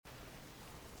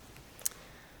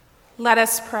Let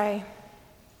us pray.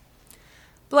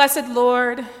 Blessed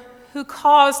Lord, who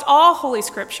caused all holy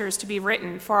scriptures to be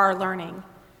written for our learning,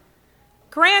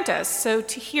 grant us so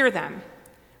to hear them,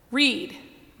 read,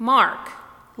 mark,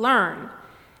 learn,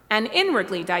 and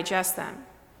inwardly digest them,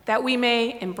 that we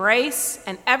may embrace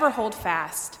and ever hold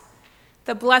fast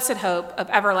the blessed hope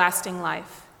of everlasting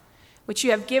life, which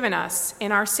you have given us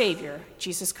in our Savior,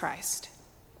 Jesus Christ.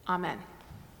 Amen.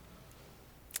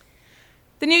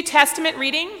 The New Testament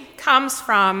reading comes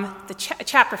from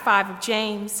chapter 5 of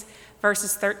James,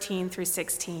 verses 13 through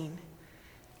 16.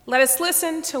 Let us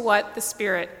listen to what the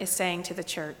Spirit is saying to the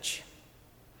church.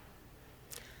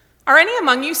 Are any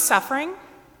among you suffering?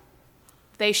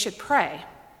 They should pray.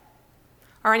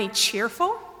 Are any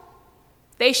cheerful?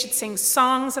 They should sing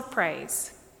songs of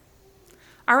praise.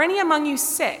 Are any among you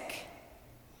sick?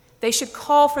 They should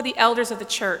call for the elders of the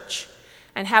church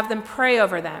and have them pray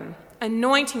over them,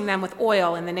 anointing them with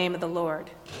oil in the name of the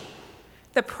Lord.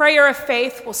 The prayer of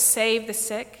faith will save the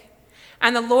sick,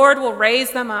 and the Lord will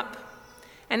raise them up,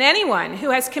 and anyone who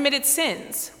has committed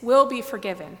sins will be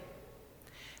forgiven.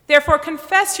 Therefore,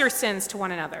 confess your sins to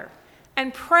one another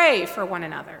and pray for one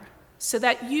another so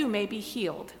that you may be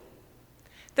healed.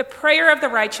 The prayer of the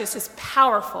righteous is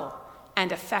powerful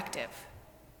and effective.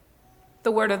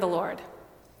 The word of the Lord.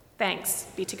 Thanks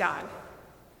be to God.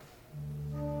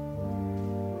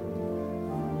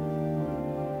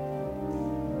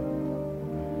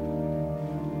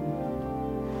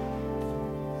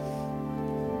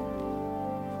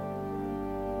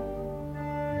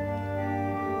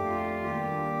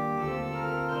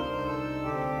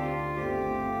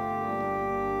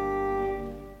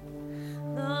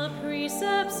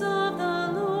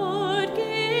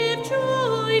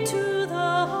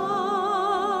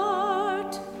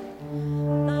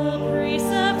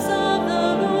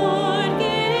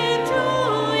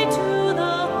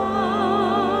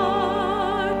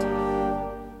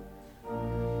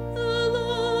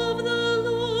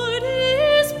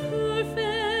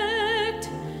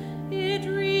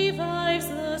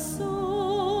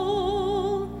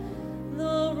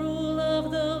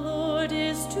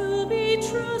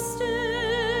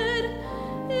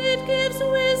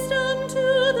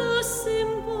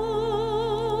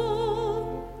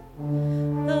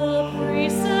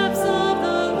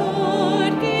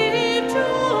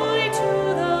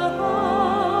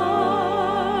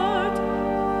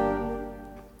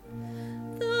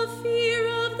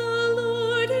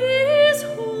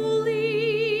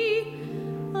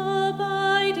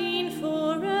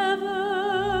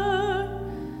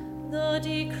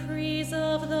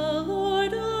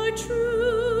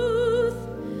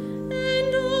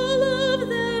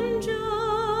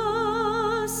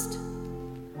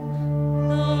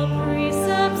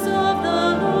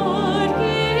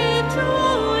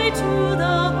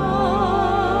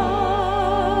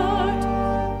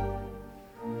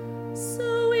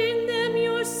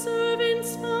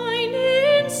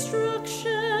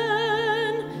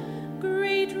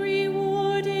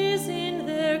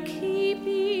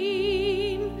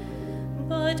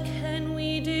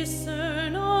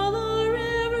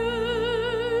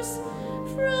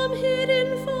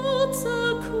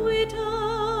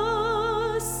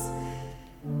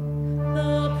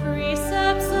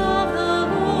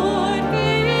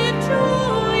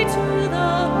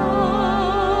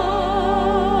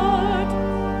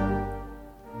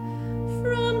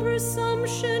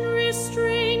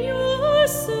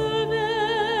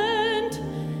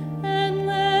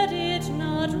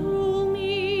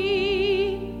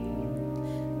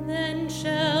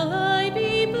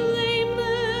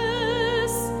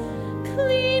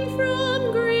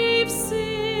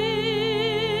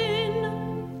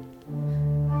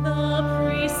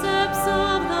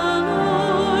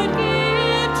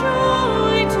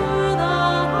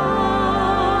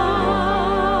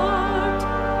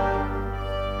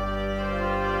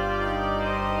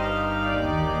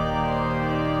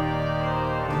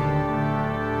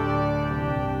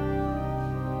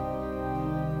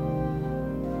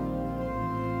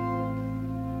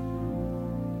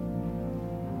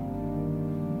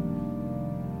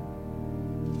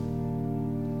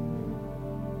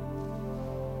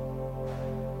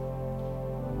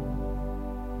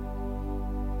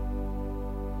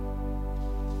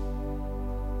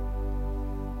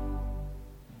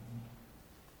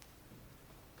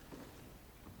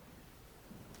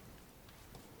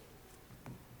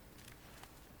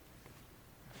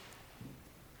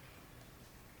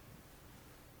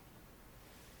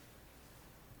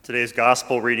 Today's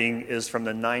gospel reading is from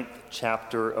the 9th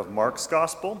chapter of Mark's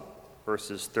Gospel,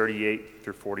 verses 38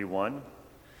 through 41.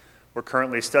 We're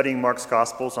currently studying Mark's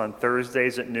Gospels on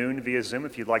Thursdays at noon via Zoom.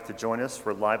 If you'd like to join us for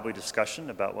a lively discussion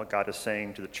about what God is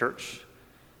saying to the church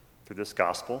through this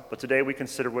gospel. But today we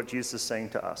consider what Jesus is saying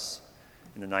to us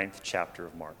in the 9th chapter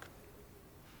of Mark.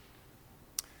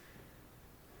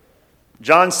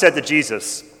 John said to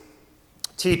Jesus,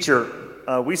 "Teacher,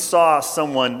 we saw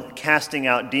someone casting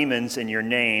out demons in your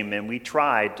name, and we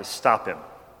tried to stop him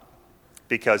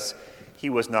because he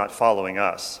was not following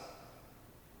us."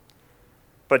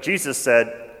 But Jesus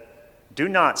said, "Do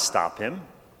not stop him,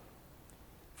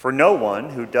 for no one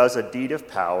who does a deed of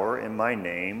power in my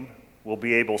name will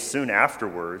be able soon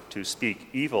afterward to speak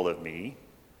evil of me.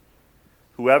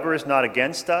 Whoever is not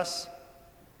against us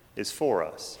is for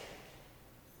us.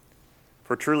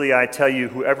 For truly I tell you,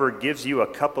 whoever gives you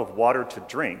a cup of water to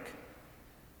drink,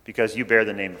 because you bear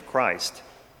the name of Christ,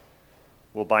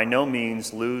 will by no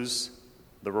means lose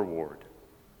the reward."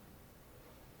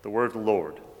 The word of the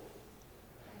Lord.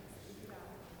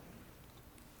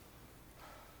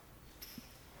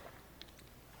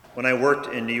 When I worked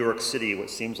in New York City, what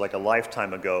seems like a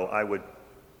lifetime ago, I would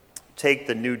take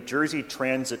the New Jersey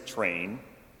Transit train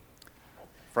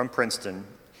from Princeton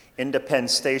into Penn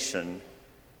Station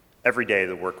every day of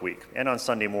the work week, and on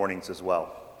Sunday mornings as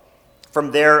well.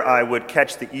 From there, I would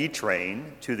catch the E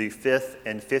train to the 5th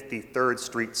and 53rd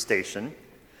Street station,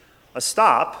 a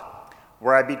stop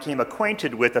where I became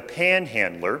acquainted with a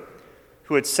panhandler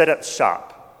who had set up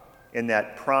shop in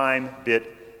that prime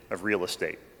bit of real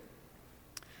estate.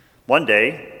 One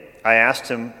day, I asked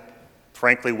him,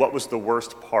 frankly, what was the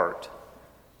worst part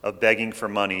of begging for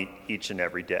money each and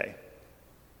every day.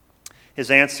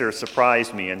 His answer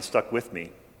surprised me and stuck with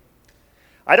me.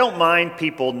 "I don't mind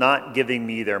people not giving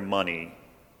me their money,"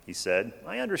 he said.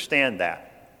 "I understand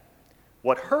that.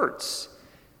 What hurts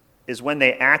is when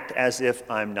they act as if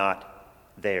I'm not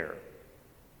there.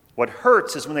 What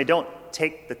hurts is when they don't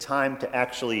take the time to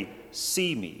actually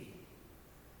see me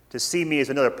as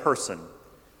another person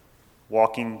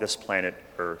walking this planet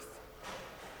Earth."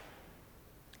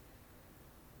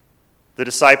 The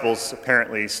disciples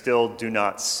apparently still do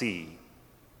not see.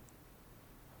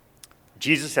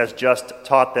 Jesus has just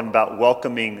taught them about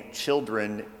welcoming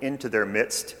children into their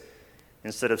midst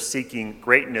instead of seeking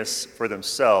greatness for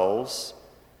themselves,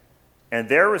 and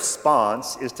their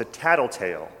response is to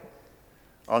tattletale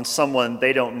on someone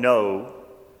they don't know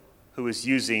who is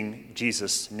using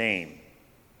Jesus' name.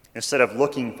 Instead of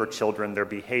looking for children, they're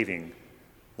behaving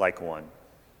like one.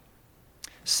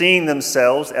 Seeing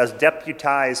themselves as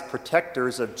deputized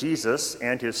protectors of Jesus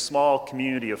and his small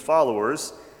community of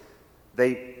followers,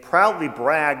 they proudly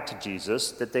bragged to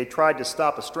Jesus that they tried to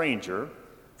stop a stranger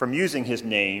from using his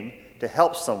name to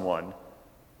help someone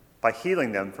by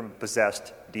healing them from a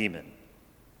possessed demon.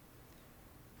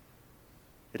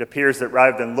 It appears that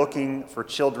rather than looking for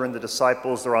children, the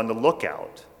disciples are on the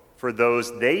lookout for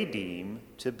those they deem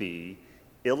to be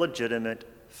illegitimate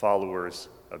followers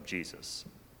of Jesus.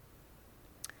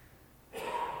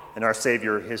 And our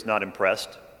Savior is not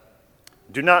impressed.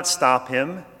 "Do not stop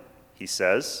him," he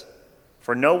says,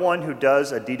 "for no one who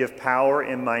does a deed of power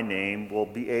in my name will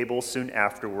be able soon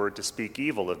afterward to speak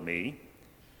evil of me.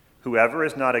 Whoever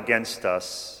is not against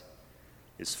us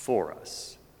is for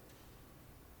us."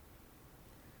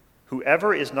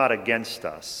 Whoever is not against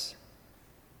us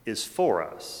is for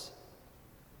us.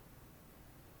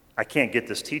 I can't get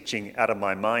this teaching out of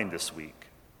my mind this week.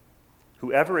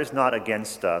 Whoever is not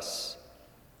against us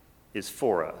is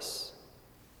for us.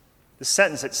 This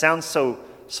sentence, it sounds so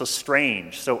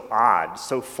strange, so odd,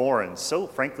 so foreign, so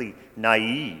frankly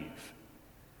naive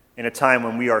in a time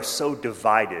when we are so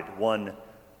divided one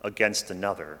against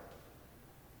another.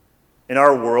 In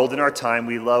our world, in our time,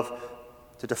 we love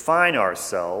to define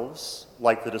ourselves,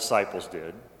 like the disciples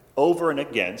did, over and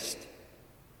against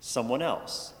someone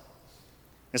else.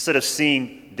 Instead of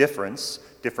seeing difference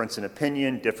in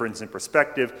opinion, difference in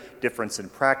perspective, difference in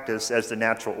practice as the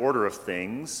natural order of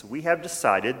things, we have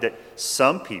decided that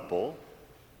some people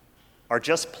are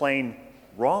just plain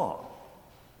wrong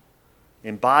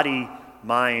in body,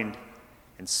 mind,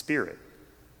 and spirit.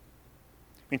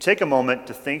 I mean, take a moment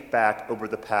to think back over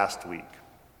the past week.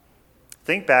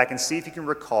 Think back and see if you can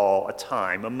recall a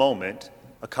time, a moment,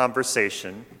 a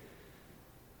conversation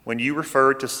when you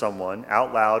referred to someone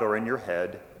out loud or in your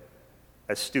head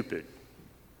as stupid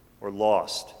or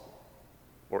lost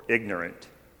or ignorant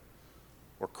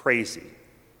or crazy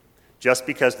just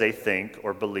because they think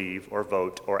or believe or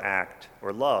vote or act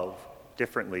or love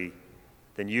differently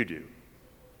than you do.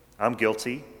 I'm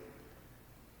guilty.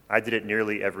 I did it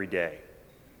nearly every day.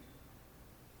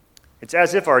 It's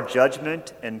as if our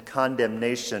judgment and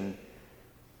condemnation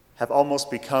have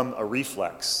almost become a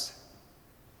reflex.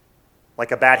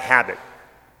 like a bad habit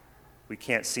we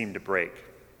can't seem to break.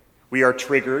 We are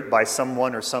triggered by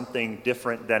someone or something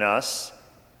different than us,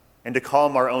 and to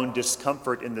calm our own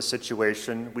discomfort in the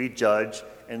situation, we judge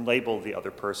and label the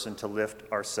other person to lift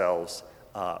ourselves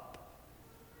up.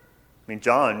 I mean,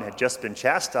 John had just been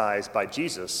chastised by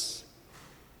Jesus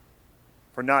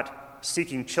for not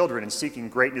seeking children and seeking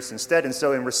greatness instead, and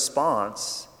so in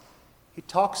response, he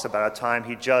talks about a time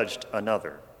he judged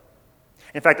another.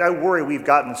 In fact, I worry we've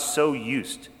gotten so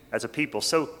used as a people,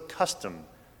 so accustomed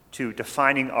to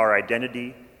defining our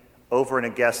identity over and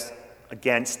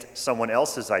against someone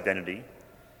else's identity,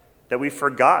 that we've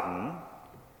forgotten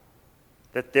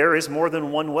that there is more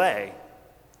than one way.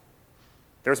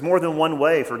 There's more than one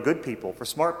way for good people, for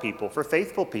smart people, for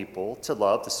faithful people to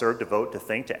love, to serve, to vote, to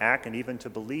think, to act, and even to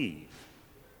believe.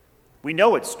 We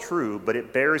know it's true, but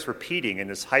it bears repeating in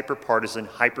this hyper-partisan,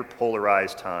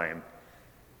 hyper-polarized time.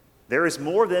 There is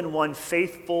more than one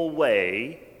faithful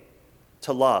way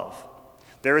to love.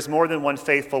 There is more than one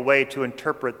faithful way to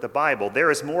interpret the Bible. There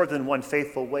is more than one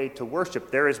faithful way to worship.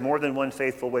 There is more than one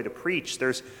faithful way to preach.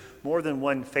 There's more than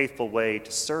one faithful way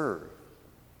to serve.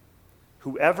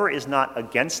 Whoever is not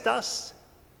against us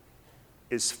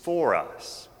is for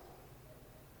us.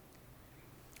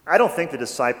 I don't think the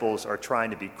disciples are trying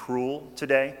to be cruel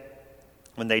today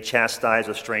when they chastise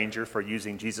a stranger for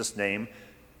using Jesus' name.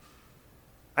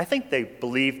 I think they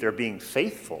believe they're being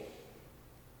faithful.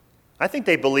 I think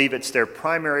they believe it's their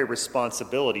primary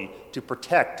responsibility to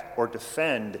protect or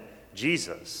defend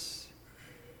Jesus.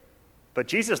 But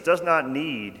Jesus does not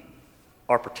need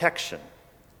our protection.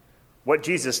 What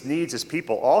Jesus needs is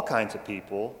people, all kinds of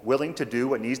people, willing to do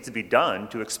what needs to be done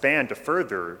to expand, to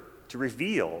further, to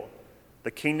reveal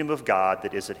the kingdom of God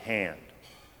that is at hand.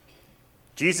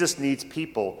 Jesus needs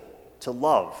people to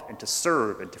love and to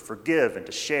serve and to forgive and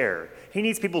to share. He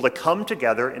needs people to come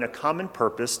together in a common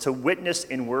purpose to witness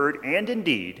in word and in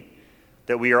deed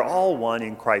that we are all one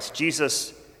in Christ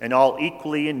Jesus and all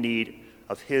equally in need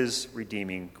of his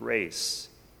redeeming grace.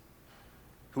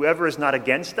 Whoever is not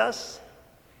against us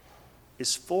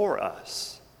is for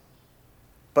us.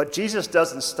 But Jesus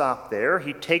doesn't stop there.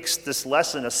 He takes this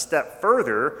lesson a step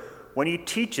further when he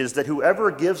teaches that whoever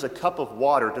gives a cup of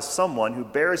water to someone who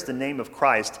bears the name of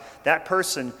Christ, that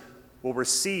person will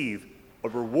receive a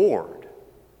reward.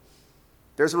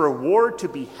 There's a reward to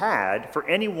be had for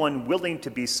anyone willing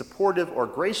to be supportive or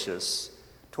gracious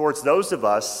towards those of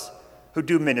us who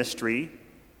do ministry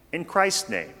in Christ's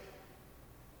name.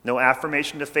 No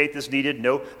affirmation of faith is needed,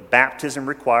 no baptism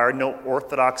required, no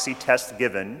orthodoxy test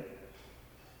given.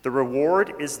 The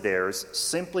reward is theirs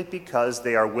simply because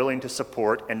they are willing to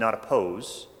support and not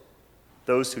oppose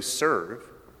those who serve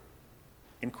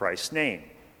in Christ's name.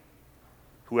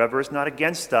 Whoever is not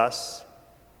against us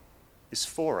is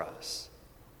for us.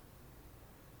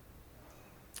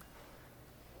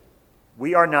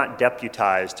 We are not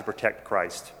deputized to protect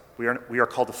Christ. We are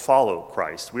called to follow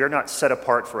Christ. We are not set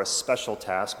apart for a special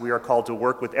task. We are called to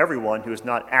work with everyone who is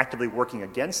not actively working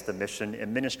against the mission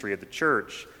and ministry of the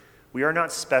church. We are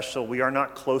not special. We are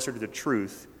not closer to the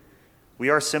truth. We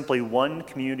are simply one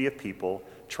community of people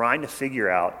trying to figure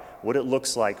out what it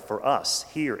looks like for us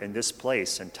here in this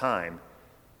place and time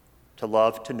to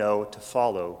love, to know, to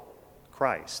follow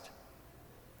Christ.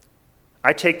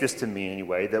 I take this to mean,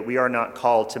 anyway, that we are not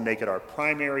called to make it our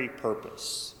primary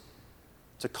purpose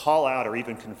to call out or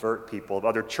even convert people of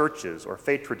other churches or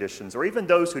faith traditions, or even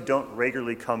those who don't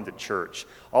regularly come to church.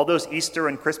 All those Easter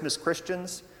and Christmas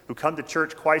Christians who come to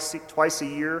church twice a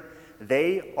year,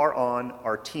 they are on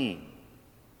our team.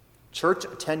 Church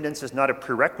attendance is not a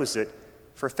prerequisite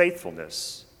for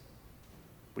faithfulness.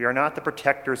 We are not the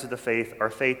protectors of the faith.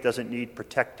 Our faith doesn't need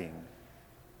protecting.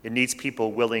 It needs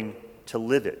people willing to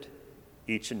live it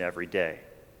each and every day.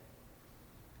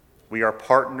 We are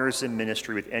partners in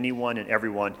ministry with anyone and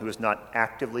everyone who is not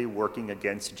actively working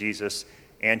against Jesus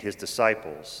and his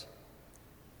disciples.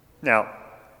 Now,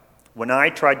 when I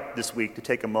tried this week to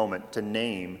take a moment to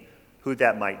name who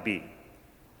that might be,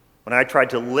 when I tried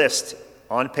to list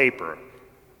on paper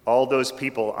all those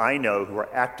people I know who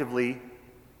are actively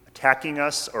attacking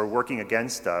us or working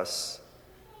against us,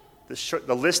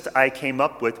 the list I came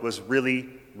up with was really,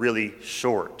 really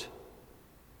short.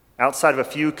 Outside of a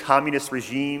few communist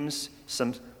regimes,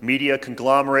 some media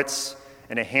conglomerates,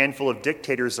 and a handful of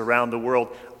dictators around the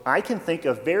world, I can think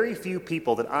of very few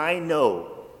people that I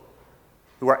know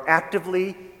who are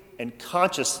actively and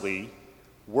consciously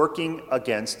working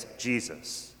against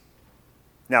Jesus.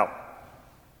 Now,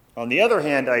 on the other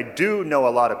hand, I do know a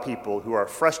lot of people who are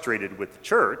frustrated with the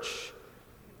church.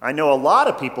 I know a lot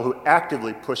of people who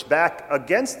actively push back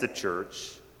against the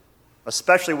church,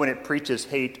 especially when it preaches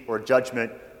hate or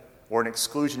judgment or an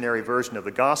exclusionary version of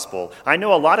the gospel. I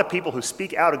know a lot of people who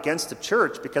speak out against the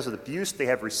church because of the abuse they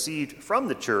have received from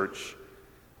the church,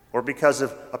 or because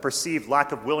of a perceived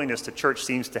lack of willingness the church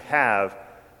seems to have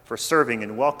for serving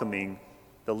and welcoming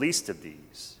the least of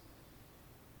these.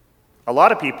 A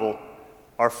lot of people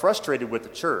are frustrated with the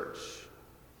church,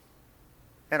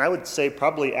 and I would say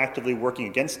probably actively working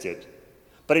against it.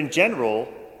 But in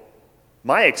general,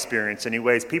 my experience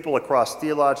anyways, people across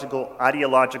theological,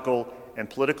 ideological, and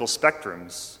political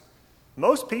spectrums,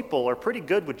 most people are pretty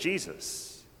good with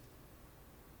Jesus.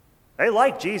 They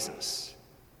like Jesus.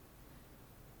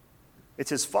 It's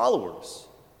his followers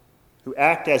who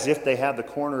act as if they have the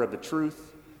corner of the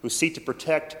truth, who seek to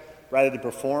protect rather than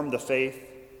perform the faith.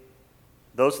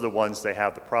 Those are the ones they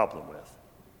have the problem with.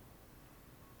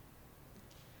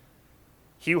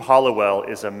 Hugh Hollowell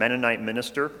is a Mennonite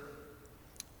minister.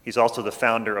 He's also the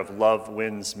founder of Love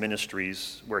Wins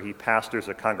Ministries, where he pastors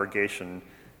a congregation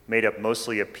made up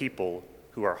mostly of people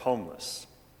who are homeless.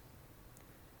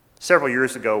 Several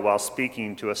years ago, while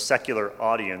speaking to a secular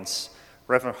audience,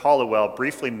 Reverend Hollowell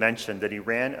briefly mentioned that he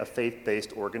ran a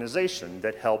faith-based organization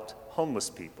that helped homeless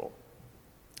people.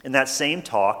 In that same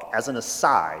talk, as an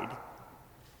aside,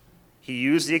 he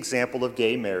used the example of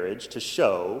gay marriage to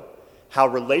show how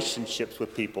relationships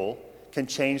with people can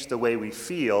change the way we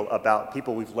feel about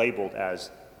people we've labeled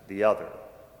as the other.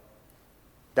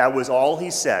 That was all he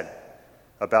said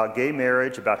about gay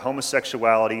marriage, about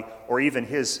homosexuality, or even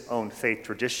his own faith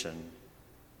tradition.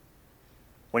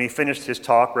 When he finished his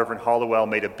talk, Reverend Hollowell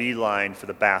made a beeline for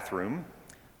the bathroom.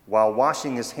 While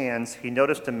washing his hands, he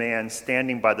noticed a man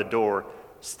standing by the door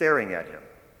staring at him.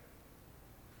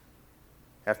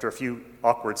 After a few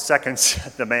awkward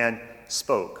seconds, the man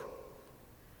spoke.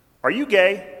 "Are you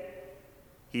gay?"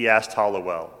 he asked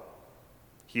Hollowell.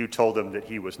 Hugh told him that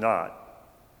he was not.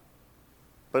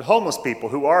 "But homeless people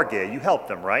who are gay, you help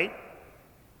them, right?"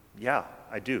 "Yeah,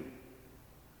 I do."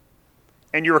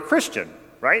 "And you're a Christian,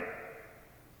 right?"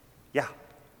 "Yeah,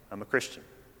 I'm a Christian."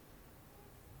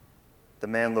 The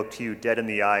man looked Hugh dead in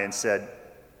the eye and said,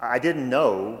 "I didn't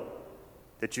know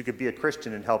that you could be a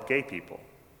Christian and help gay people."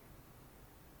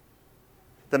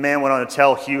 The man went on to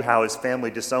tell Hugh how his family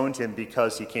disowned him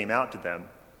because he came out to them.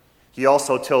 He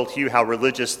also told Hugh how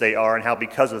religious they are and how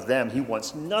because of them he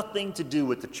wants nothing to do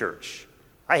with the church.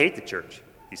 "I hate the church,"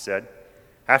 he said.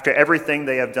 "After everything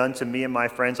they have done to me and my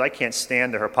friends, I can't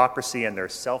stand their hypocrisy and their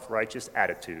self-righteous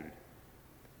attitude."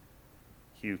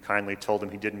 Hugh kindly told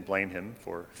him he didn't blame him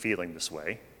for feeling this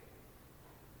way.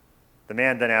 The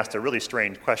man then asked a really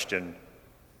strange question.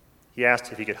 He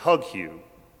asked if he could hug Hugh.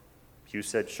 Hugh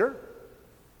said, "Sure."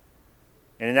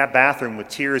 And in that bathroom, with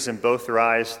tears in both their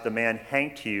eyes, the man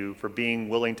thanked Hugh for being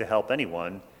willing to help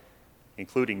anyone,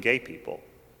 including gay people.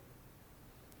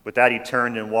 With that, he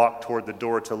turned and walked toward the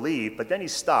door to leave, but then he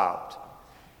stopped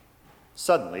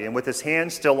suddenly, and with his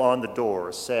hand still on the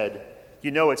door, said,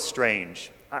 "You know, it's strange.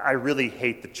 I really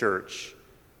hate the church.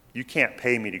 You can't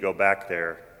pay me to go back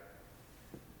there.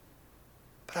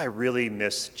 But I really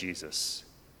miss Jesus."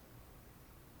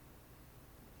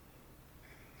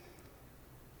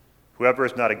 Whoever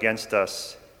is not against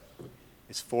us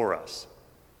is for us.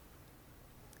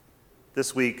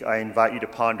 This week, I invite you to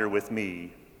ponder with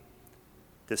me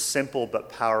this simple but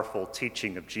powerful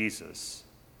teaching of Jesus,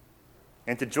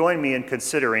 and to join me in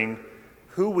considering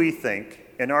who we think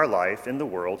in our life, in the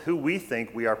world, who we think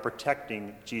we are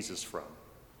protecting Jesus from.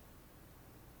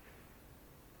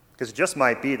 Because it just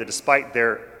might be that despite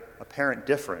their apparent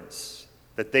difference,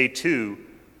 that they too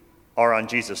are on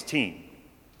Jesus' team,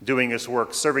 doing his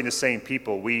work, serving the same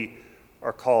people we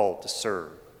are called to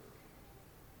serve.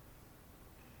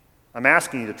 I'm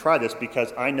asking you to try this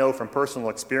because I know from personal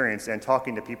experience and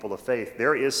talking to people of faith,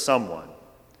 there is someone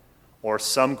or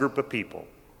some group of people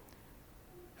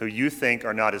who you think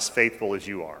are not as faithful as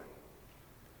you are.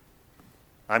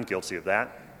 I'm guilty of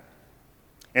that.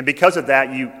 And because of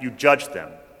that, you judge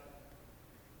them.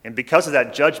 And because of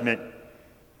that judgment,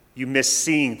 you miss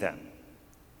seeing them.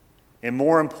 And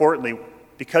more importantly,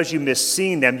 because you miss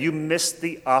seeing them, you miss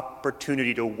the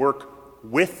opportunity to work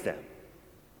with them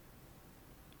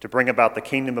to bring about the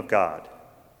kingdom of God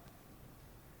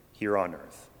here on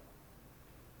earth.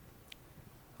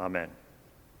 Amen.